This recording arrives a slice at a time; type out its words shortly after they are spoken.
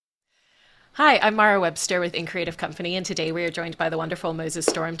Hi, I'm Mara Webster with In Creative Company, and today we are joined by the wonderful Moses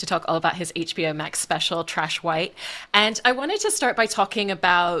Storm to talk all about his HBO Max special, Trash White. And I wanted to start by talking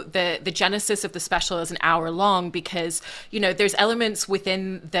about the genesis of the special as an hour long because, there's elements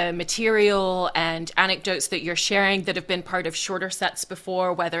within the material and anecdotes that you're sharing that have been part of shorter sets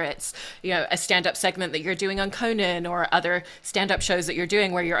before, whether it's, a stand-up segment that you're doing on Conan or other stand-up shows that you're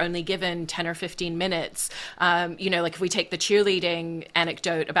doing where you're only given 10 or 15 minutes. Like if we take the cheerleading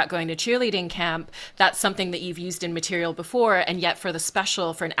anecdote about going to cheerleading camp, that's something that you've used in material before, and yet for the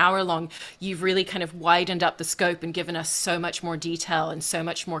special, for an hour long, you've really kind of widened up the scope and given us so much more detail and so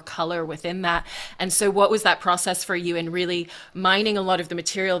much more color within that. And so what was that process for you in really mining a lot of the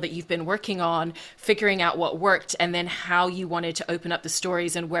material that you've been working on, figuring out what worked, and then how you wanted to open up the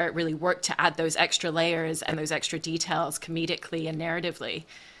stories and where it really worked to add those extra layers and those extra details comedically and narratively?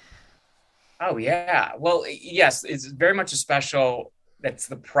 Oh yeah. Well, yes, it's very much a special that's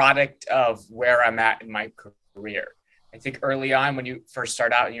the product of where I'm at in my career. I think early on when you first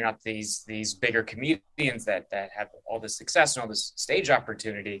start out and you're not these bigger comedians that have all this success and all this stage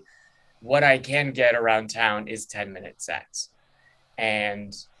opportunity, what I can get around town is 10-minute sets.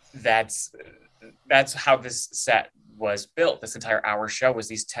 And that's that's how this set was built. This entire hour show was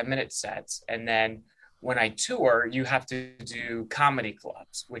these 10-minute sets. And then when I tour, you have to do comedy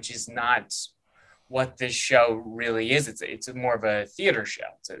clubs, which is not what this show really is. It's more of a theater show.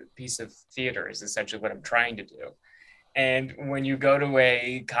 It's a piece of theater is essentially what I'm trying to do. And when you go to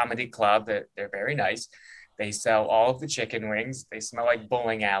a comedy club, they're very nice. They sell all of the chicken wings. They smell like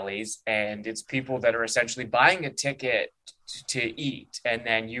bowling alleys, and it's people that are essentially buying a ticket to eat, and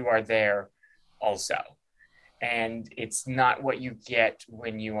then you are there also. And it's not what you get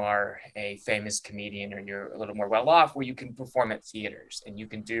when you are a famous comedian or you're a little more well off, where you can perform at theaters and you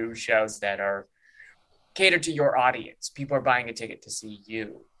can do shows that are catered to your audience. People are buying a ticket to see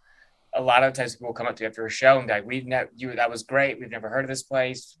you. A lot of times people will come up to you after a show and be like, that was great. We've never heard of this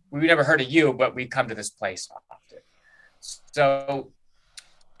place. We've never heard of you, but we come to this place often. So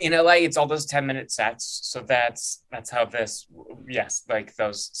in LA, it's all those 10-minute sets. So that's how this, yes, like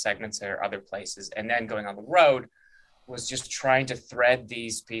those segments are other places. And then going on the road was just trying to thread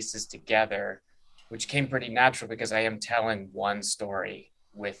these pieces together, which came pretty natural because I am telling one story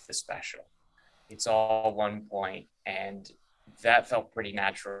with the special. It's all one point, and that felt pretty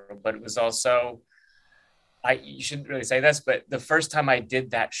natural. But it was also, you shouldn't really say this, but the first time I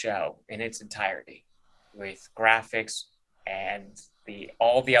did that show in its entirety with graphics and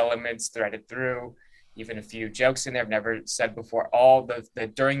all the elements threaded through, even a few jokes in there I've never said before. All the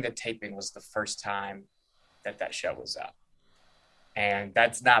during the taping was the first time that show was up, and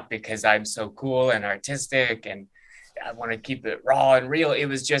that's not because I'm so cool and artistic and I want to keep it raw and real. It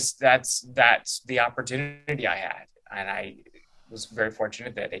was just that's the opportunity I had, and I was very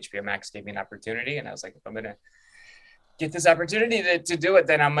fortunate that HBO Max gave me an opportunity, and I was like, if I'm gonna get this opportunity to do it,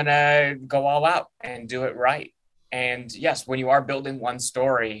 then I'm gonna go all out and do it right. And yes, when you are building one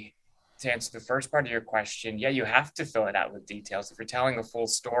story, to answer the first part of your question, yeah, you have to fill it out with details. If you're telling a full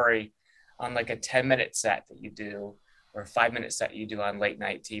story on like a 10-minute set that you do, or a 5-minute set you do on late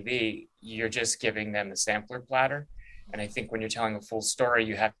night TV, you're just giving them the sampler platter. And I think when you're telling a full story,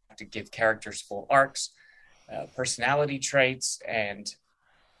 you have to give characters full arcs, personality traits, and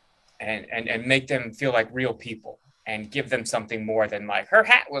make them feel like real people, and give them something more than like her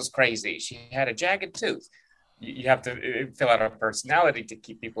hat was crazy, she had a jagged tooth. You have to fill out a personality to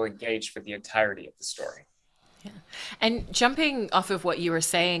keep people engaged for the entirety of the story. Yeah. And jumping off of what you were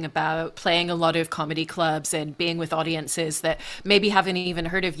saying about playing a lot of comedy clubs and being with audiences that maybe haven't even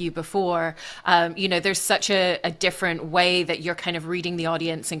heard of you before, there's such a different way that you're kind of reading the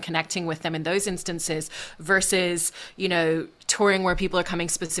audience and connecting with them in those instances versus, touring where people are coming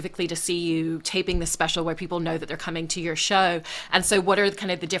specifically to see you, taping the special where people know that they're coming to your show. And so what are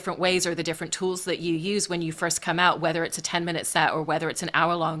kind of the different ways or the different tools that you use when you first come out, whether it's a 10-minute set or whether it's an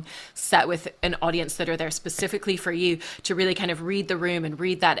hour-long set with an audience that are there specifically for you to really kind of read the room and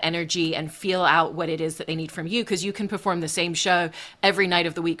read that energy and feel out what it is that they need from you? Because you can perform the same show every night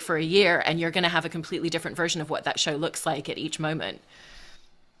of the week for a year, and you're going to have a completely different version of what that show looks like at each moment.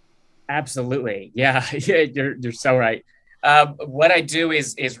 Absolutely. Yeah, yeah, you're so right. What I do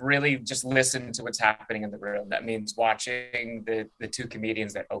is really just listen to what's happening in the room. That means watching the two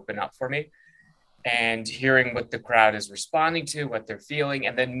comedians that open up for me and hearing what the crowd is responding to, what they're feeling,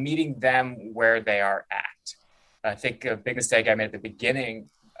 and then meeting them where they are at. I think a big mistake I made at the beginning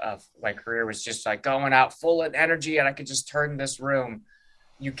of my career was just like going out full of energy and I could just turn this room.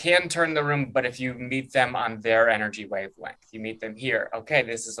 You can turn the room, but if you meet them on their energy wavelength, you meet them here. Okay,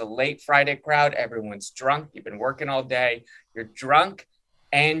 this is a late Friday crowd. Everyone's drunk. You've been working all day. You're drunk.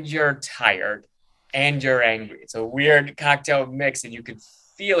 and you're tired and you're angry. It's a weird cocktail mix, and you can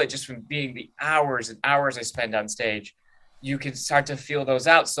feel it just from being the hours and hours I spend on stage. You can start to feel those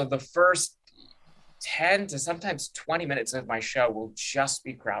out. So the first 10 to sometimes 20 minutes of my show will just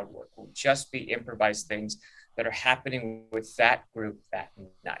be crowd work, will just be improvised things that are happening with that group that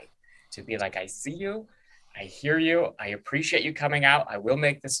night. To be like, I see you, I hear you, I appreciate you coming out, I will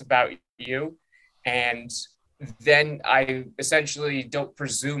make this about you. And then I essentially don't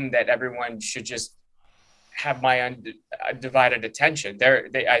presume that everyone should just have my undivided attention.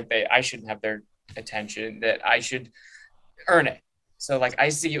 I shouldn't have their attention, that I should earn it. So like, I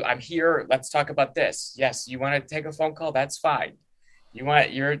see you, I'm here, let's talk about this. Yes, you want to take a phone call? That's fine.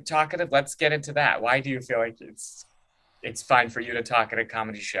 You're talkative, let's get into that. Why do you feel like it's fine for you to talk at a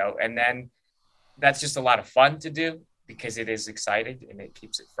comedy show? And then that's just a lot of fun to do because it is exciting and it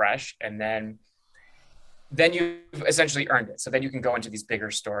keeps it fresh. And then you've essentially earned it. So then you can go into these bigger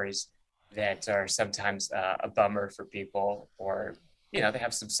stories that are sometimes a bummer for people, or they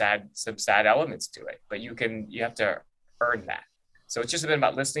have some sad elements to it. But you have to earn that. So it's just a bit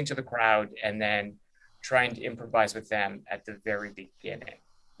about listening to the crowd and then trying to improvise with them at the very beginning.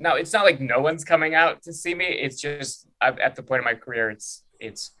 Now, it's not like no one's coming out to see me. It's just at the point in my career,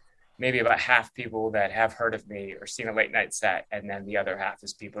 it's maybe about half people that have heard of me or seen a late night set, and then the other half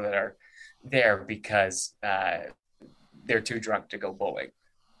is people that are there because they're too drunk to go bowling.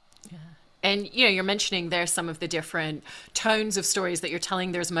 Yeah. And, you're mentioning there some of the different tones of stories that you're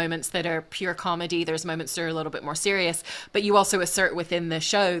telling. There's moments that are pure comedy. There's moments that are a little bit more serious. But you also assert within the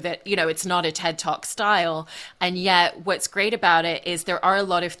show that, it's not a TED Talk style. And yet what's great about it is there are a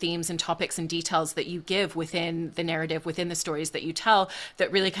lot of themes and topics and details that you give within the narrative, within the stories that you tell,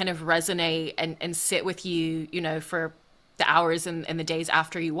 that really kind of resonate and sit with you, for the hours and the days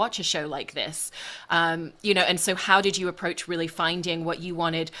after you watch a show like this. And so how did you approach really finding what you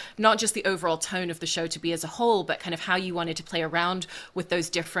wanted, not just the overall tone of the show to be as a whole, but kind of how you wanted to play around with those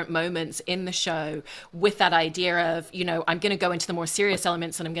different moments in the show with that idea of, I'm going to go into the more serious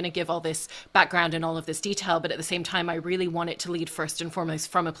elements and I'm going to give all this background and all of this detail, but at the same time, I really want it to lead first and foremost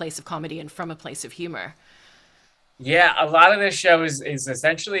from a place of comedy and from a place of humor. Yeah, a lot of this show is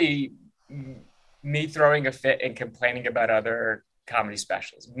essentially me throwing a fit and complaining about other comedy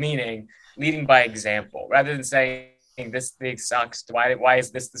specials, meaning leading by example rather than saying this thing sucks. Why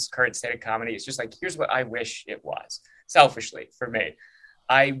is this current state of comedy? It's just like, here's what I wish it was. Selfishly, for me,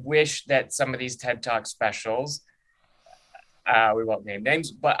 I wish that some of these TED Talk specials, we won't name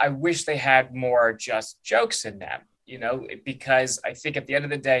names, but I wish they had more just jokes in them, because I think at the end of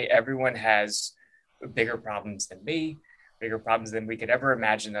the day, everyone has bigger problems than me, bigger problems than we could ever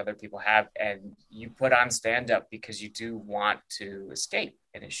imagine other people have. And you put on stand-up because you do want to escape.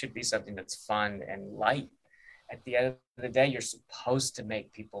 And it should be something that's fun and light. At the end of the day, you're supposed to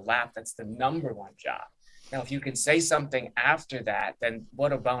make people laugh. That's the number one job. Now, if you can say something after that, then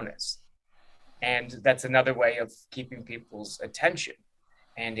what a bonus. And that's another way of keeping people's attention.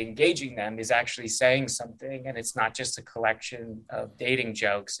 And engaging them is actually saying something. And it's not just a collection of dating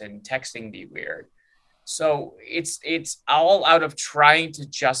jokes and texting be weird. So it's all out of trying to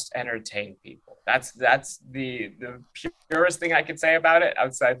just entertain people. That's the purest thing I could say about it,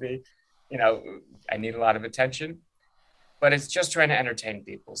 outside I need a lot of attention, but it's just trying to entertain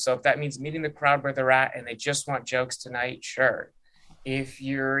people. So if that means meeting the crowd where they're at and they just want jokes tonight, sure. If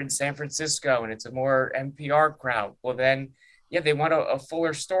you're in San Francisco and it's a more NPR crowd, well then, yeah, they want a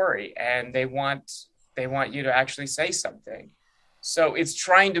fuller story and they want you to actually say something. So it's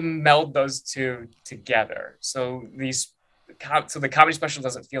trying to meld those two together. So the comedy special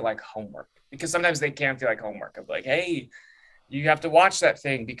doesn't feel like homework, because sometimes they can feel like homework of like, hey, you have to watch that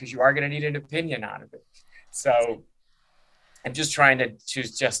thing because you are going to need an opinion out of it. So I'm just trying to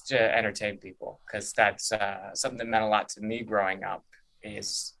choose just to entertain people, because that's something that meant a lot to me growing up,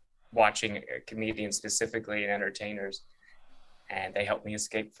 is watching comedians specifically and entertainers. And they help me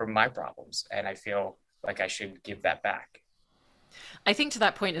escape from my problems. And I feel like I should give that back. I think to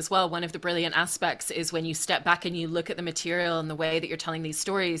that point as well, one of the brilliant aspects is when you step back and you look at the material and the way that you're telling these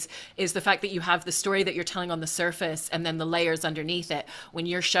stories, is the fact that you have the story that you're telling on the surface and then the layers underneath it. When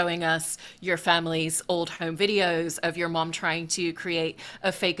you're showing us your family's old home videos of your mom trying to create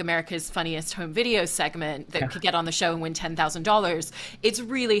a fake America's Funniest Home Video segment that could get on the show and win $10,000, it's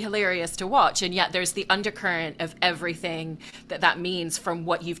really hilarious to watch. And yet there's the undercurrent of everything that means from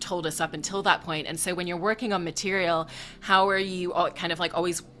what you've told us up until that point. And so when you're working on material, how are you kind of like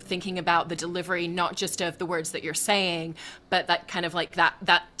always thinking about the delivery, not just of the words that you're saying, but that kind of like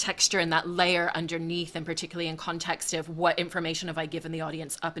that texture and that layer underneath, and particularly in context of what information have I given the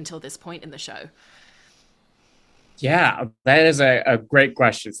audience up until this point in the show? Yeah, that is a great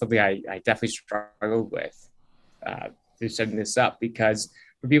question. Something I definitely struggled with through setting this up, because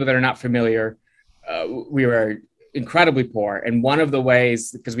for people that are not familiar, we were incredibly poor. And one of the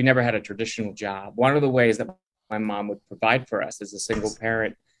ways, because we never had a traditional job, one of the ways that my mom would provide for us as a single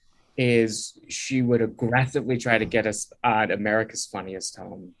parent is she would aggressively try to get us on America's Funniest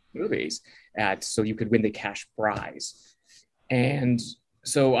Home Movies so you could win the cash prize. And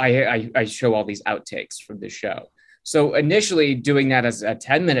so I show all these outtakes from the show. So initially doing that as a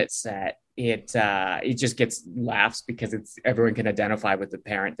 10-minute set, it just gets laughs because it's everyone can identify with the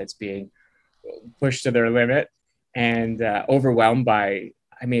parent that's being pushed to their limit and overwhelmed by,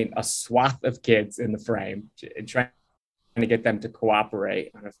 I mean, a swath of kids in the frame, trying to get them to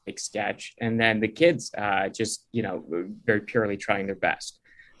cooperate on a fake sketch. And then the kids just, very purely trying their best.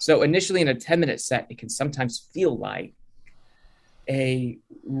 So initially in a 10-minute set, it can sometimes feel like a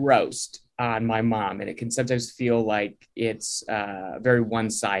roast on my mom, and it can sometimes feel like it's very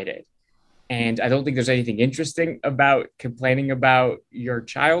one-sided. And I don't think there's anything interesting about complaining about your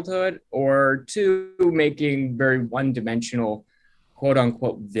childhood, or two, making very one-dimensional, quote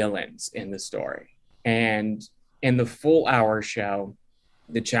unquote, villains in the story. And in the full hour show,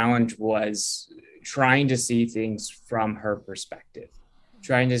 the challenge was trying to see things from her perspective,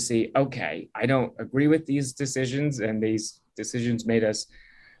 trying to see, okay, I don't agree with these decisions, and these decisions made us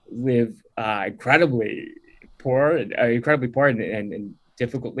live incredibly poor and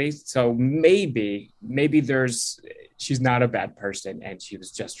difficultly. So maybe she's not a bad person, and she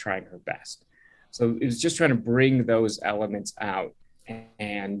was just trying her best. So it was just trying to bring those elements out.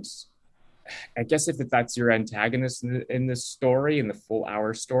 And I guess if that's your antagonist in the story, in the full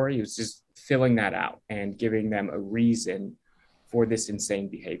hour story, it was just filling that out and giving them a reason for this insane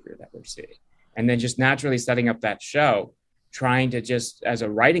behavior that we're seeing. And then just naturally setting up that show, trying to just, as a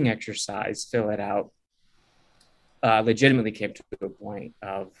writing exercise, fill it out, legitimately came to a point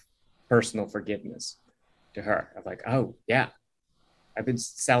of personal forgiveness to her. Of like, oh, yeah, I've been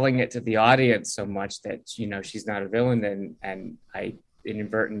selling it to the audience so much that, she's not a villain, and I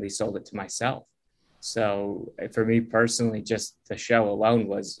inadvertently sold it to myself. So for me personally, just the show alone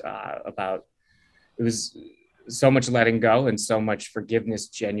was it was so much letting go and so much forgiveness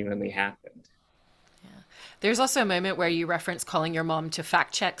genuinely happened. There's also a moment where you reference calling your mom to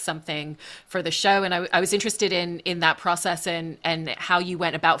fact check something for the show. And I was interested in that process and how you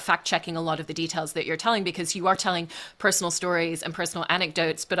went about fact checking a lot of the details that you're telling, because you are telling personal stories and personal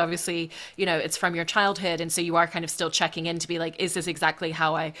anecdotes, but obviously, it's from your childhood. And so you are kind of still checking in to be like, is this exactly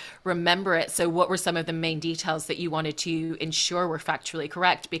how I remember it? So what were some of the main details that you wanted to ensure were factually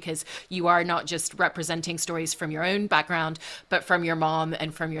correct? Because you are not just representing stories from your own background, but from your mom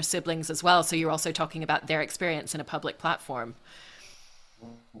and from your siblings as well. So you're also talking about their experience in a public platform.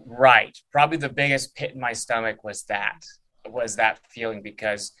 Right. Probably the biggest pit in my stomach was that feeling,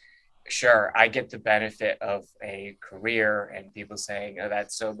 because sure, I get the benefit of a career and people saying, oh,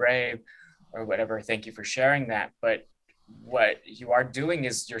 that's so brave or whatever. Thank you for sharing that. But what you are doing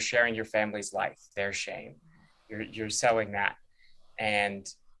is you're sharing your family's life, their shame. You're selling that. And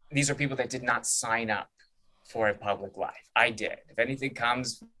these are people that did not sign up for a public life. I did. If anything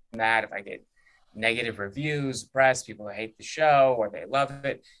comes from that, if I get negative reviews, press, people who hate the show or they love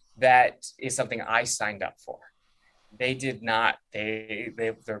it, that is something I signed up for. They did not. They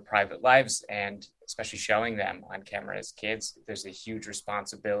have their private lives, and especially showing them on camera as kids, there's a huge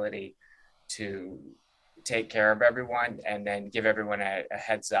responsibility to take care of everyone and then give everyone a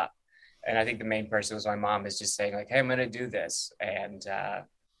heads up. And I think the main person was my mom, is just saying like, hey, I'm going to do this, and I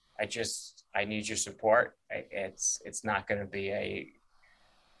need your support. It's not going to be a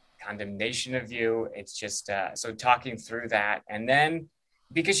condemnation of you. It's just so talking through that. And then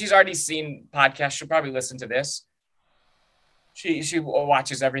because she's already seen podcasts, she'll probably listen to this. She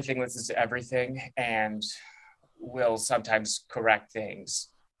watches everything, listens to everything, and will sometimes correct things,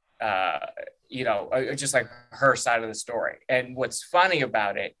 just like her side of the story. And what's funny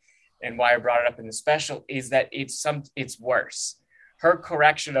about it, and why I brought it up in the special, is that it's worse. Her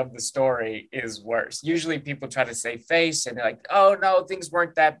correction of the story is worse. Usually people try to save face and they're like, oh no, things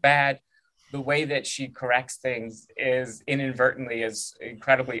weren't that bad. The way that she corrects things is inadvertently is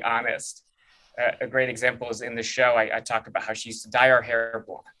incredibly honest. A great example is in the show, I talk about how she used to dye her hair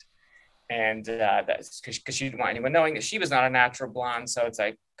blonde. And that's because she didn't want anyone knowing that she was not a natural blonde. So it's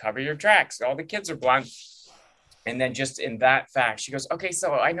like, cover your tracks. All the kids are blonde. And then just in that fact, she goes, okay,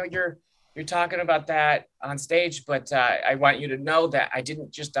 so I know you're talking about that on stage, but I want you to know that I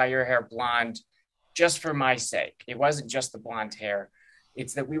didn't just dye your hair blonde just for my sake. It wasn't just the blonde hair.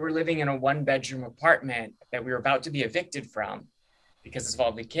 It's that we were living in a 1-bedroom apartment that we were about to be evicted from. because of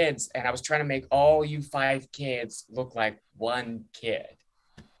all the kids. And I was trying to make all you 5 kids look like one kid.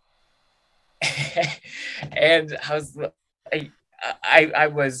 And I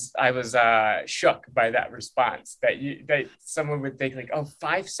was shook by that response, that someone would think like, oh,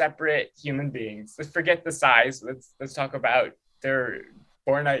 5 separate human beings. Let's forget the size. Let's talk about their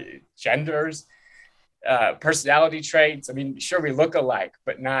genders, personality traits. I mean, sure, we look alike,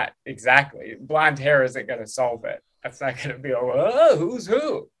 but not exactly. Blonde hair isn't going to solve it. That's not going to be, oh, who's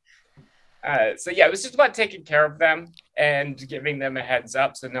who? So yeah, it was just about taking care of them and giving them a heads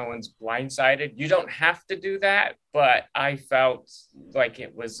up so no one's blindsided. You don't have to do that, but I felt like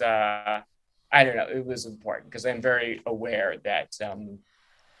it was, I don't know, it was important because I'm very aware that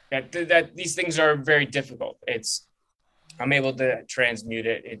that these things are very difficult. I'm able to transmute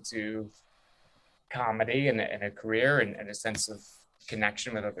it into comedy and a career and a sense of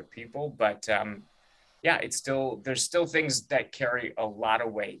connection with other people, but yeah, there's still things that carry a lot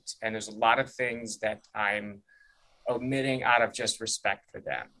of weight, and there's a lot of things that I'm omitting out of just respect for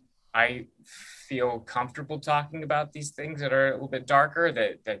them. I feel comfortable talking about these things that are a little bit darker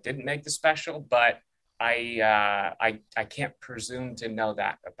that didn't make the special, but I can't presume to know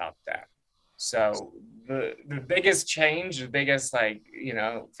that about them. So the biggest change, the biggest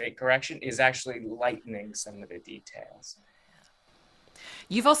fake correction is actually lightening some of the details.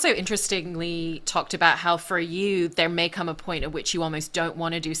 You've also interestingly talked about how for you, there may come a point at which you almost don't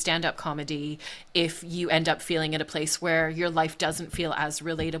want to do stand-up comedy if you end up feeling at a place where your life doesn't feel as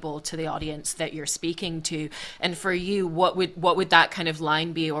relatable to the audience that you're speaking to. And for you, what would that kind of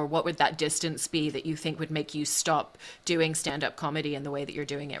line be, or what would that distance be that you think would make you stop doing stand-up comedy in the way that you're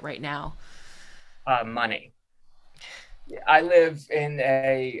doing it right now? Money. I live in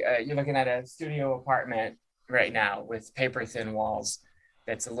you're looking at a studio apartment right now with paper thin walls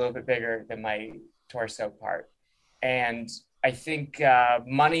that's a little bit bigger than my torso part. And I think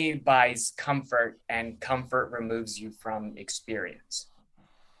money buys comfort, and comfort removes you from experience.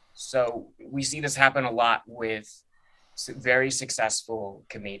 So we see this happen a lot with very successful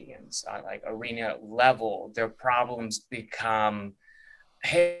comedians, like arena level. Their problems become,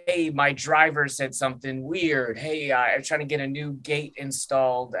 hey, my driver said something weird. Hey, I'm trying to get a new gate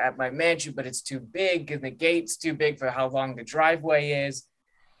installed at my mansion, but it's too big, and the gate's too big for how long the driveway is.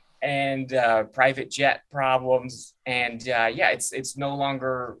 And private jet problems, and yeah, it's no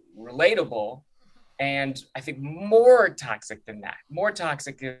longer relatable. And I think more toxic than that, more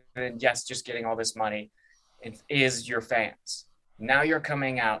toxic than just getting all this money, is your fans. Now you're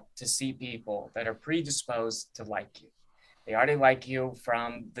coming out to see people that are predisposed to like you. They already like you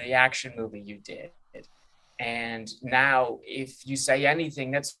from the action movie you did. And now, if you say anything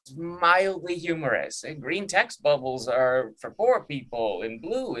that's mildly humorous, and green text bubbles are for poor people and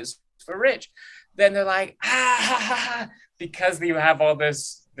blue is for rich, then they're like, because you have all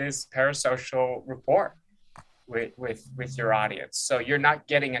this parasocial rapport with your audience. So you're not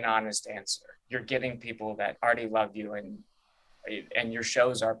getting an honest answer. You're getting people that already love you, and your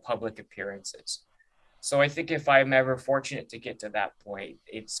shows are public appearances. So I think if I'm ever fortunate to get to that point,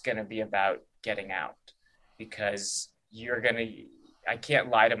 it's going to be about getting out. Because I can't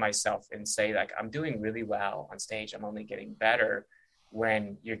lie to myself and say like, I'm doing really well on stage, I'm only getting better,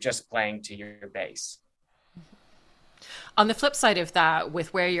 when you're just playing to your base. On the flip side of that,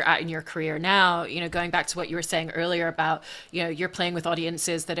 with where you're at in your career now, going back to what you were saying earlier about, you're playing with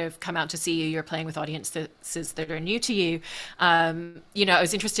audiences that have come out to see you, you're playing with audiences that are new to you. I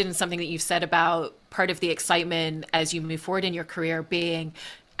was interested in something that you've said about part of the excitement as you move forward in your career being,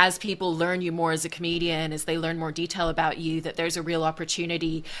 as people learn you more as a comedian, as they learn more detail about you, that there's a real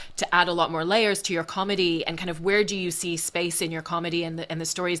opportunity to add a lot more layers to your comedy. And kind of, where do you see space in your comedy and the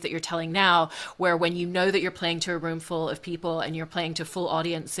stories that you're telling now, where when you know that you're playing to a room full of people and you're playing to full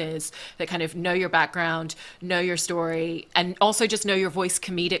audiences that kind of know your background, know your story, and also just know your voice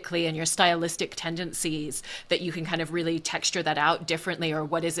comedically and your stylistic tendencies, that you can kind of really texture that out differently? Or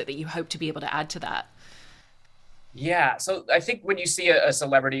what is it that you hope to be able to add to that? Yeah, so I think when you see a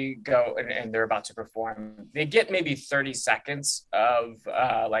celebrity go and they're about to perform, they get maybe 30 seconds of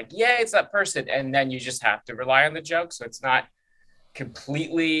yeah, it's that person, and then you just have to rely on the joke. So it's not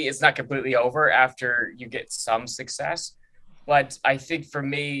completely over after you get some success. But I think for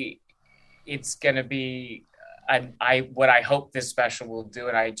me, it's gonna be, what I hope this special will do,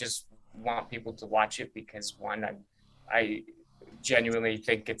 and I just want people to watch it because, one, I genuinely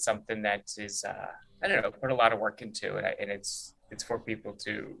think it's something that is I don't know, put a lot of work into it, and it's for people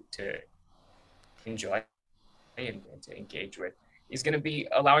to enjoy and to engage with. Is going to be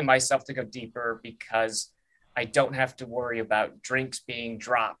allowing myself to go deeper, because I don't have to worry about drinks being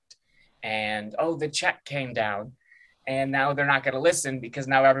dropped and, oh, the check came down, And now they're not going to listen because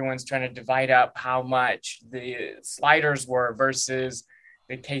now everyone's trying to divide up how much the sliders were versus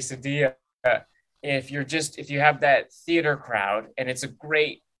the quesadilla. If you have that theater crowd, and it's a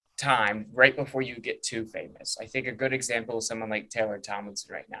great time right before you get too famous. I think a good example is someone like Taylor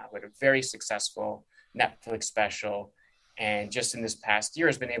Tomlinson right now, with a very successful Netflix special, and just in this past year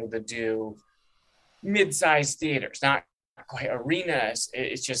has been able to do mid-sized theaters, not quite arenas.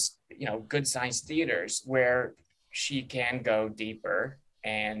 It's just, good sized theaters where she can go deeper,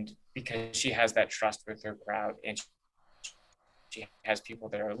 and because she has that trust with her crowd, and she has people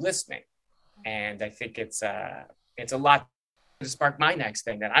that are listening. And I think it's a lot to spark my next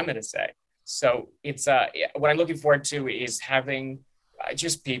thing that I'm going to say. So it's what I'm looking forward to is having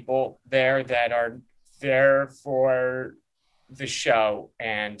just people there that are there for the show,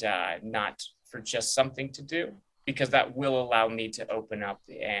 and not for just something to do, because that will allow me to open up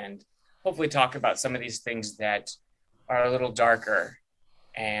and hopefully talk about some of these things that are a little darker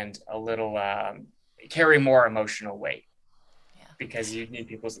and a little carry more emotional weight, because you need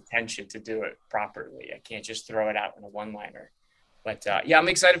people's attention to do it properly. I can't just throw it out in a one-liner. But I'm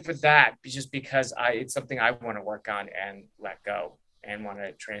excited for that, just because it's something I want to work on and let go, and want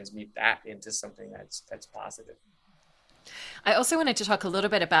to transmute that into something that's positive. I also wanted to talk a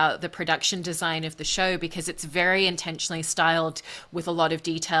little bit about the production design of the show, because it's very intentionally styled with a lot of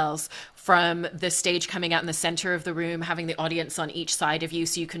details, from the stage coming out in the center of the room, having the audience on each side of you,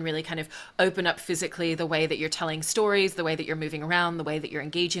 so you can really kind of open up physically the way that you're telling stories, the way that you're moving around, the way that you're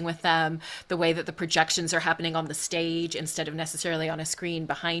engaging with them, the way that the projections are happening on the stage instead of necessarily on a screen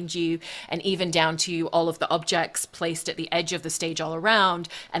behind you, and even down to all of the objects placed at the edge of the stage all around,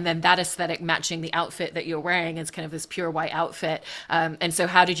 and then that aesthetic matching the outfit that you're wearing is kind of this pure white outfit. And so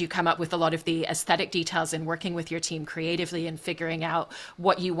how did you come up with a lot of the aesthetic details in working with your team creatively and figuring out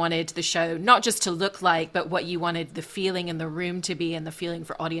what you wanted the show not just to look like, but what you wanted the feeling in the room to be, and the feeling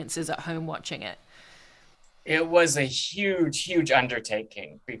for audiences at home watching it? It was a huge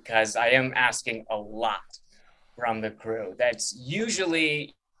undertaking, because I am asking a lot from the crew. That's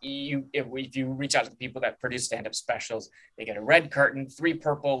usually if you reach out to the people that produce stand-up specials, they get a red curtain, 3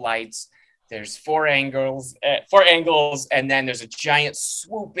 purple lights, there's 4 angles, and then there's a giant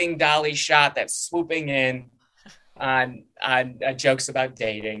swooping dolly shot that's swooping in on jokes about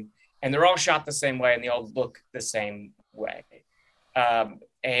dating, and they're all shot the same way, and they all look the same way.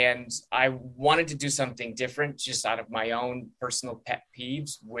 And I wanted to do something different, just out of my own personal pet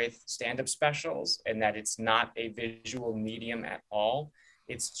peeves with stand-up specials, and that it's not a visual medium at all.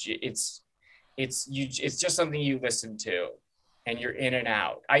 It's just something you listen to, and you're in and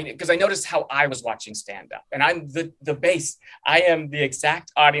out. Because I noticed how I was watching stand-up, and I'm the base. I am the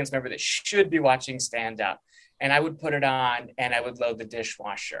exact audience member that should be watching stand-up, and I would put it on, and I would load the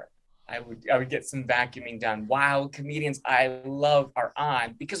dishwasher. I would get some vacuuming done while comedians I love are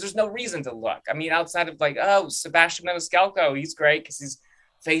on, because there's no reason to look. I mean, outside of like, oh, Sebastian Maniscalco, he's great because his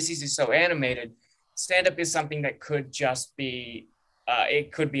face is so animated. Stand-up is something that could just be,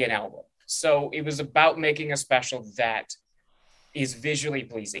 it could be an album. So it was about making a special that is visually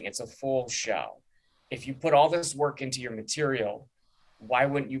pleasing. It's a full show. If you put all this work into your material, why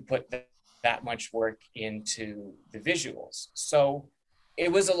wouldn't you put that much work into the visuals? So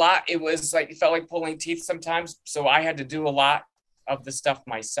it was a lot. It was like, it felt like pulling teeth sometimes. So I had to do a lot of the stuff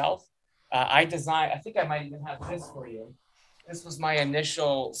myself. I think I might even have this for you. This was my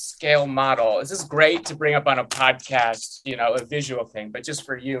initial scale model. This is great to bring up on a podcast, a visual thing, but just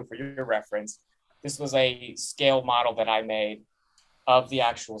for your reference, this was a scale model that I made of the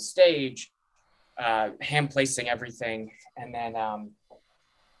actual stage, hand placing everything, and then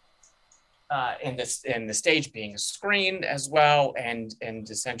in the stage being a screen as well, and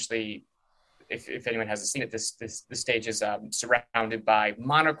essentially, if anyone hasn't seen it, the stage is surrounded by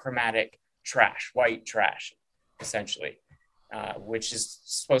monochromatic trash, white trash, essentially, which is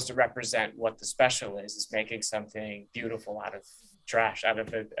supposed to represent what the special is making something beautiful out of trash, out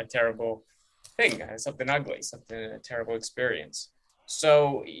of a terrible thing, something ugly, a terrible experience.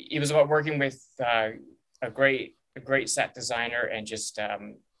 So it was about working with a great set designer, and just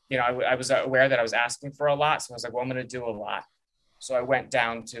I was aware that I was asking for a lot, so I was like, well, I'm going to do a lot. So I went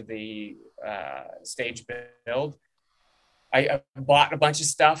down to the stage build. I bought a bunch of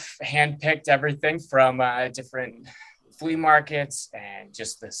stuff, handpicked everything from different flea markets and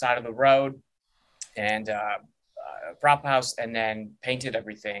just the side of the road, and prop house, and then painted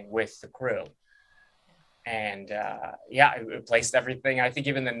everything with the crew. And I placed everything. I think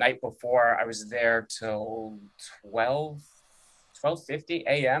even the night before, I was there till 12:50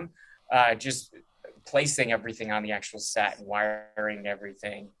 a.m. Just placing everything on the actual set and wiring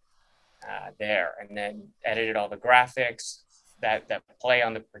everything. there, and then edited all the graphics that play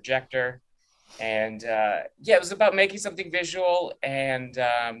on the projector. And yeah, it was about making something visual and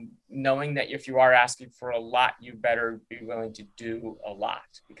knowing that if you are asking for a lot, you better be willing to do a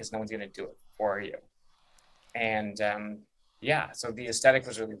lot because no one's going to do it for you. And yeah, so the aesthetic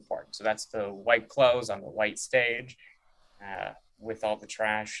was really important. So that's the white clothes on the white stage with all the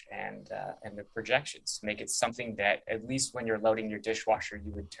trash and the projections. Make it something that at least when you're loading your dishwasher,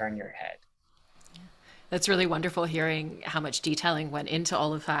 you would turn your head. That's really wonderful hearing how much detailing went into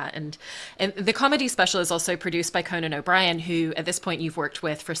all of that. And the comedy special is also produced by Conan O'Brien, who at this point you've worked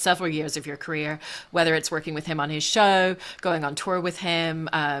with for several years of your career, whether it's working with him on his show, going on tour with him,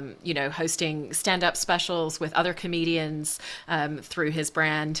 hosting stand-up specials with other comedians through his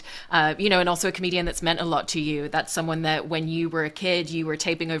brand, and also a comedian that's meant a lot to you. That's someone that when you were a kid, you were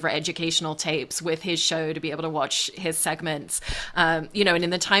taping over educational tapes with his show to be able to watch his segments, and in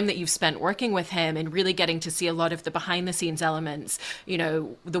the time that you've spent working with him and really getting to see a lot of the behind the scenes elements,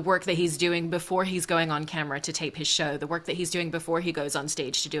 the work that he's doing before he's going on camera to tape his show, the work that he's doing before he goes on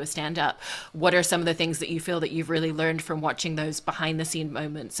stage to do a stand up. What are some of the things that you feel that you've really learned from watching those behind the scene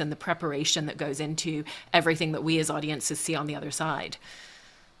moments and the preparation that goes into everything that we as audiences see on the other side?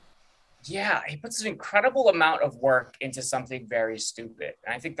 Yeah, he puts an incredible amount of work into something very stupid.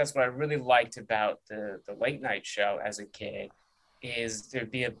 And I think that's what I really liked about the late night show as a kid is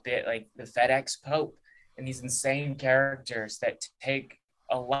there'd be a bit like the FedEx Pope and these insane characters that take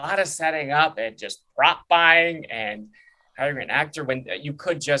a lot of setting up and just prop buying and hiring an actor when you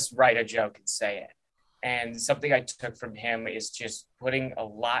could just write a joke and say it. And something I took from him is just putting a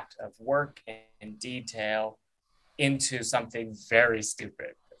lot of work and detail into something very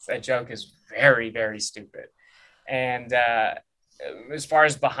stupid. That joke is very, very stupid. And as far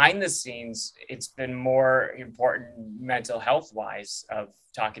as behind the scenes, it's been more important mental health wise of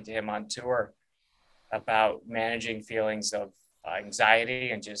talking to him on tour about managing feelings of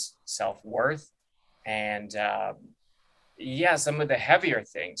anxiety and just self-worth and some of the heavier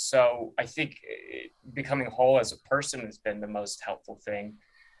things. So I think becoming whole as a person has been the most helpful thing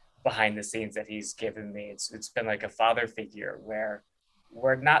behind the scenes that he's given me. It's been like a father figure where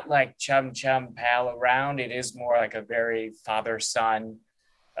we're not like chum pal around. It is more like a very father-son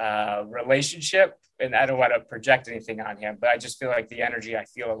relationship. And I don't want to project anything on him, but I just feel like the energy I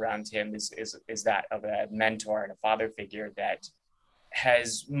feel around him is that of a mentor and a father figure that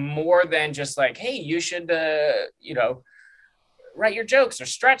has more than just like, hey, you should, write your jokes or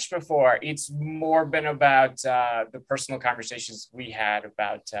stretch before. It's more been about the personal conversations we had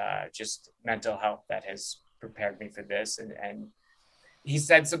about just mental health that has prepared me for this. And he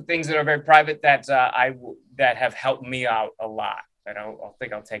said some things that are very private that that have helped me out a lot. I don't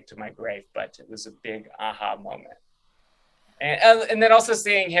think I'll take to my grave, but it was a big aha moment. And then also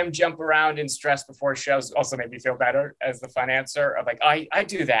seeing him jump around and stress before shows also made me feel better as the financer of like, I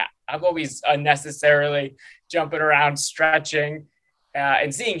do that. I'm always unnecessarily jumping around, stretching,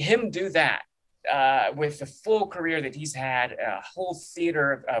 and seeing him do that with the full career that he's had, a whole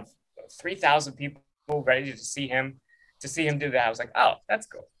theater of 3,000 people ready to see him do that. I was like, oh, that's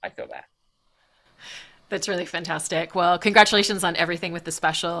cool. I feel that. That's really fantastic. Well, congratulations on everything with the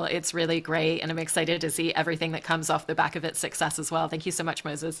special. It's really great. And I'm excited to see everything that comes off the back of its success as well. Thank you so much,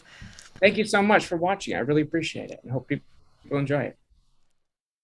 Moses. Thank you so much for watching. I really appreciate it and hope people enjoy it.